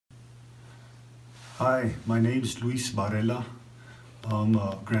Hi, my name is Luis Barela. I'm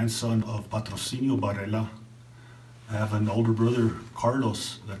a grandson of Patrocinio Barela. I have an older brother,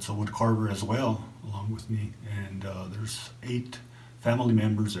 Carlos, that's a wood carver as well, along with me. And there's 8 family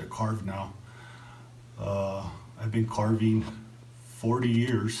members that carve now. I've been carving 40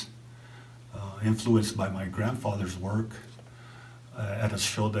 years, influenced by my grandfather's work at a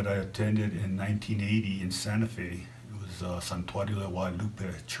show that I attended in 1980 in Santa Fe. It was Santuario de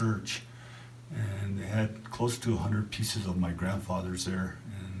Guadalupe Church. And they had close to 100 pieces of my grandfather's there,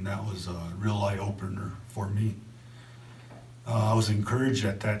 and that was a real eye-opener for me. I was encouraged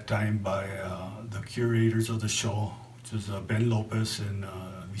at that time by the curators of the show, which was Ben Lopez and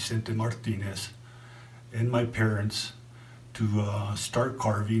Vicente Martinez, and my parents to start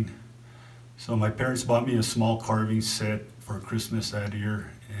carving. So my parents bought me a small carving set for Christmas that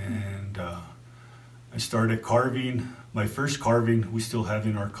year, and I started carving. My first carving we still have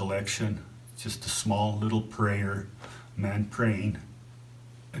in our collection. Just a small little prayer, man praying.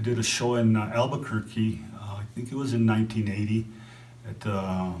 I did a show in Albuquerque, I think it was in 1980, at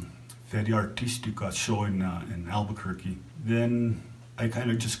the Feria Artística show in Albuquerque. Then I kind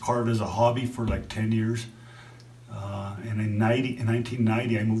of just carved as a hobby for like 10 years. And in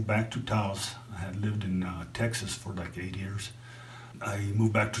 1990, I moved back to Taos. I had lived in Texas for like 8 years. I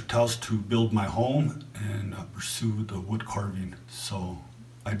moved back to Taos to build my home and pursue the wood carving. So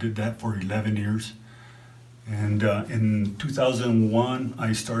I did that for 11 years. And in 2001,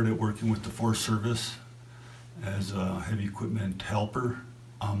 I started working with the Forest Service as a heavy equipment helper.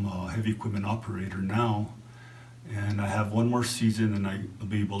 I'm a heavy equipment operator now, and I have one more season and I'll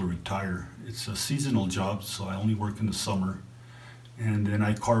be able to retire. It's a seasonal job, so I only work in the summer, and then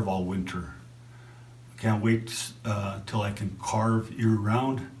I carve all winter. I can't wait till I can carve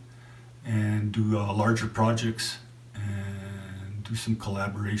year-round and do larger projects and do some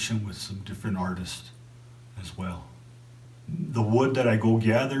collaboration with some different artists as well. The wood that I go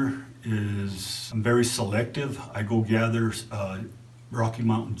gather I'm very selective. I go gather Rocky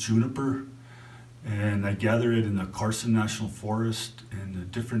Mountain juniper, and I gather it in the Carson National Forest in the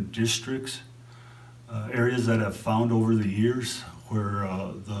different districts, areas that I've found over the years where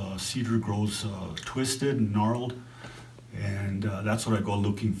the cedar grows twisted and gnarled, and that's what I go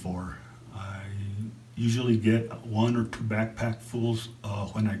looking for. I usually get 1 or 2 backpack fulls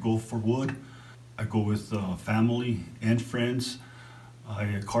when I go for wood. I go with family and friends.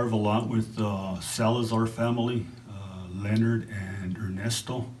 I carve a lot with Salazar family, Leonard and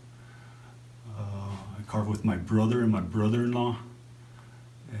Ernesto. I carve with my brother and my brother-in-law.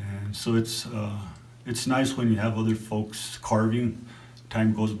 And so it's nice when you have other folks carving.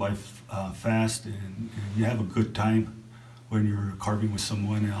 Time goes by fast, and you have a good time when you're carving with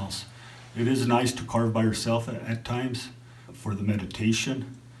someone else. It is nice to carve by yourself at times for the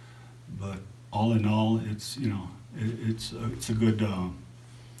meditation, but all in all, it's it's a good. I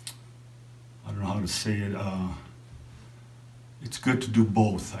don't know how to say it. It's good to do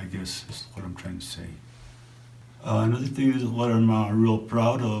both, I guess, is what I'm trying to say. Another thing is what I'm real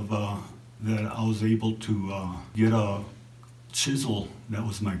proud of, that I was able to get a chisel that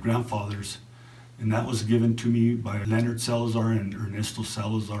was my grandfather's, and that was given to me by Leonard Salazar and Ernesto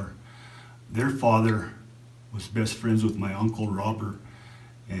Salazar. Their father was best friends with my uncle Robert,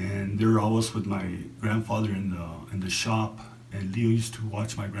 and they were always with my grandfather in the shop, and Leo used to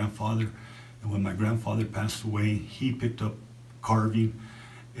watch my grandfather. And when my grandfather passed away, he picked up carving,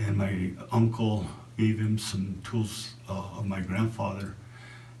 and my uncle gave him some tools of my grandfather.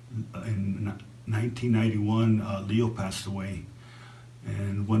 In 1991, Leo passed away,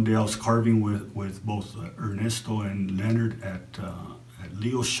 and one day I was carving with both Ernesto and Leonard at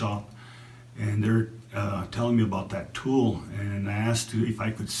Leo's shop, and they're telling me about that tool, and I asked if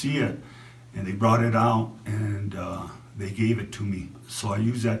I could see it, and they brought it out, and they gave it to me. So I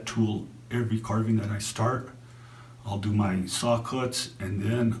use that tool every carving that I start. I'll do my saw cuts, and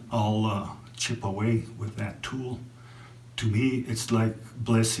then I'll chip away with that tool. To me, it's like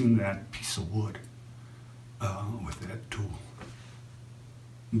blessing that piece of wood with that tool.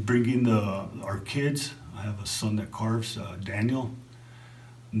 Bringing our kids, I have a son that carves, Daniel.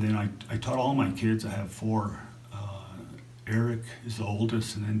 And then I taught all my kids. I have 4. Eric is the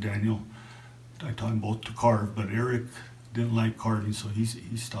oldest, and then Daniel. I taught them both to carve, but Eric didn't like carving, so he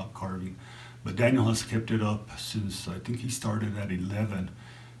stopped carving. But Daniel has kept it up since, I think he started at 11,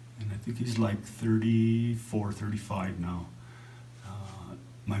 and I think he's like 34, 35 now.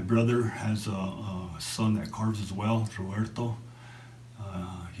 My brother has a son that carves as well, Roberto.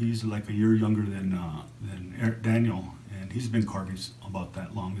 He's like a year younger than Daniel, and he's been carving about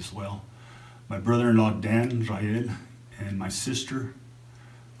that long as well. My brother-in-law Dan Rael and my sister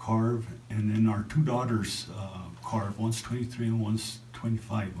carve, and then our two daughters carve. One's 23 and one's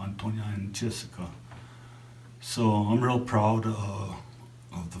 25, Antonia and Jessica. So I'm real proud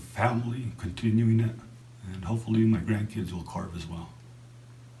of the family continuing it, and hopefully my grandkids will carve as well.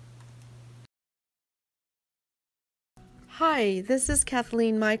 Hi, this is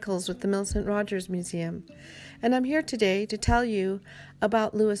Kathleen Michaels with the Millicent Rogers Museum, and I'm here today to tell you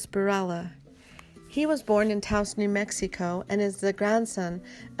about Luis Barela. He was born in Taos, New Mexico, and is the grandson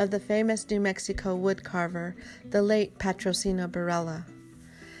of the famous New Mexico wood carver, the late Patrocinio Barela.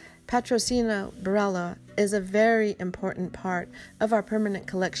 Patrocinio Barela is a very important part of our permanent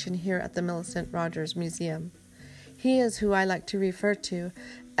collection here at the Millicent Rogers Museum. He is who I like to refer to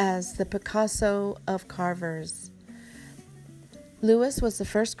as the Picasso of carvers. Louis was the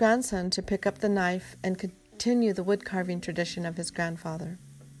first grandson to pick up the knife and continue the wood carving tradition of his grandfather.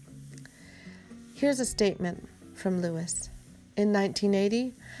 Here's a statement from Louis. In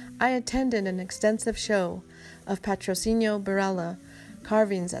 1980, I attended an extensive show of Patrocinio Barela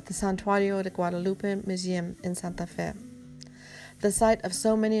carvings at the Santuario de Guadalupe Museum in Santa Fe. The sight of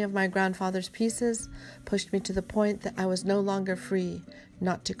so many of my grandfather's pieces pushed me to the point that I was no longer free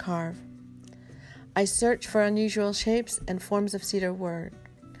not to carve. I search for unusual shapes and forms of cedar wood.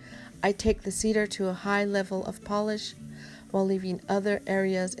 I take the cedar to a high level of polish while leaving other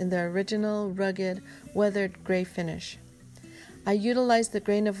areas in their original, rugged, weathered gray finish. I utilize the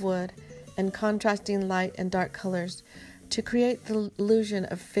grain of wood and contrasting light and dark colors to create the illusion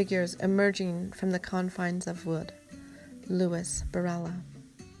of figures emerging from the confines of wood. Luis Barela.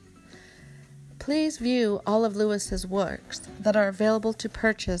 Please view all of Louis's works that are available to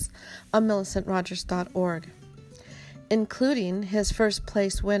purchase on MillicentRogers.org, including his first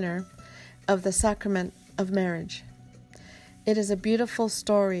place winner of the Sacrament of Marriage. It is a beautiful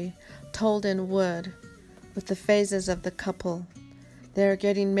story told in wood with the phases of the couple. They are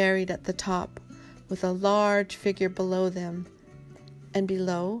getting married at the top with a large figure below them, and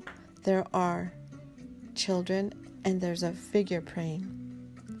below there are children and there's a figure praying.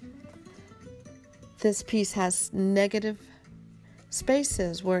 This piece has negative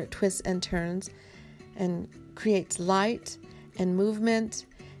spaces where it twists and turns and creates light and movement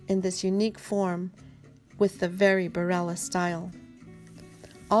in this unique form with the very Barela style.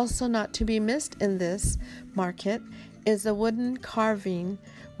 Also not to be missed in this market is a wooden carving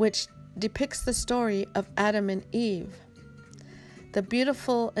which depicts the story of Adam and Eve. The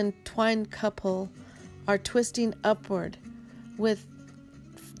beautiful entwined couple are twisting upward with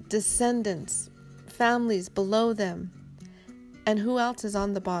descendants, families below them, and who else is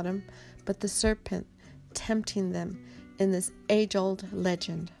on the bottom but the serpent tempting them in this age-old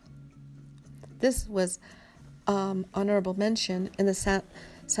legend. This was honorable mention in the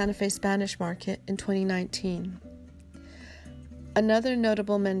Santa Fe Spanish Market in 2019. Another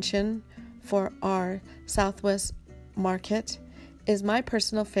notable mention for our Southwest Market is my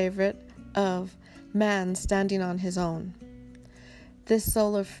personal favorite of Man Standing on His Own. This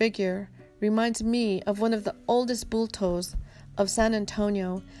solar figure reminds me of one of the oldest bultos of San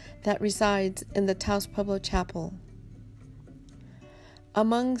Antonio that resides in the Taos Pueblo Chapel.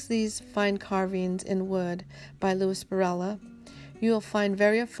 Amongst these fine carvings in wood by Luis Barela, you will find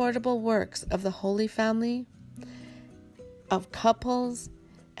very affordable works of the Holy Family, of couples,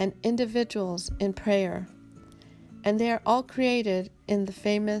 and individuals in prayer, and they are all created in the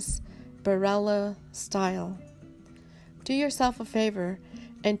famous Barela style. Do yourself a favor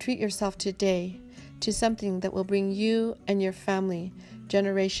and treat yourself today to something that will bring you and your family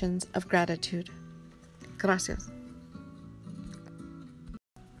generations of gratitude. Gracias.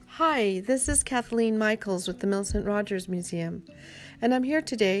 Hi, this is Kathleen Michaels with the Millicent Rogers Museum, and I'm here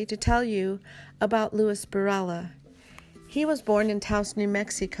today to tell you about Luis Barela. He was born in Taos, New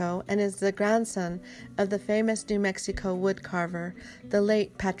Mexico, and is the grandson of the famous New Mexico wood carver, the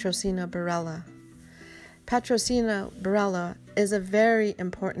late Patrocinio Barela. Patrocinio Barela is a very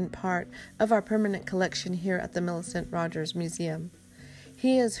important part of our permanent collection here at the Millicent Rogers Museum.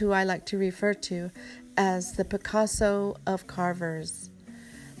 He is who I like to refer to as the Picasso of carvers.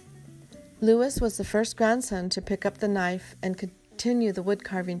 Louis was the first grandson to pick up the knife and continue the wood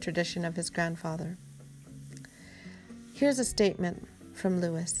carving tradition of his grandfather. Here's a statement from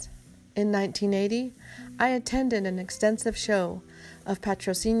Louis. In 1980, I attended an extensive show of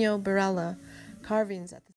Patrocinio Barela carvings at the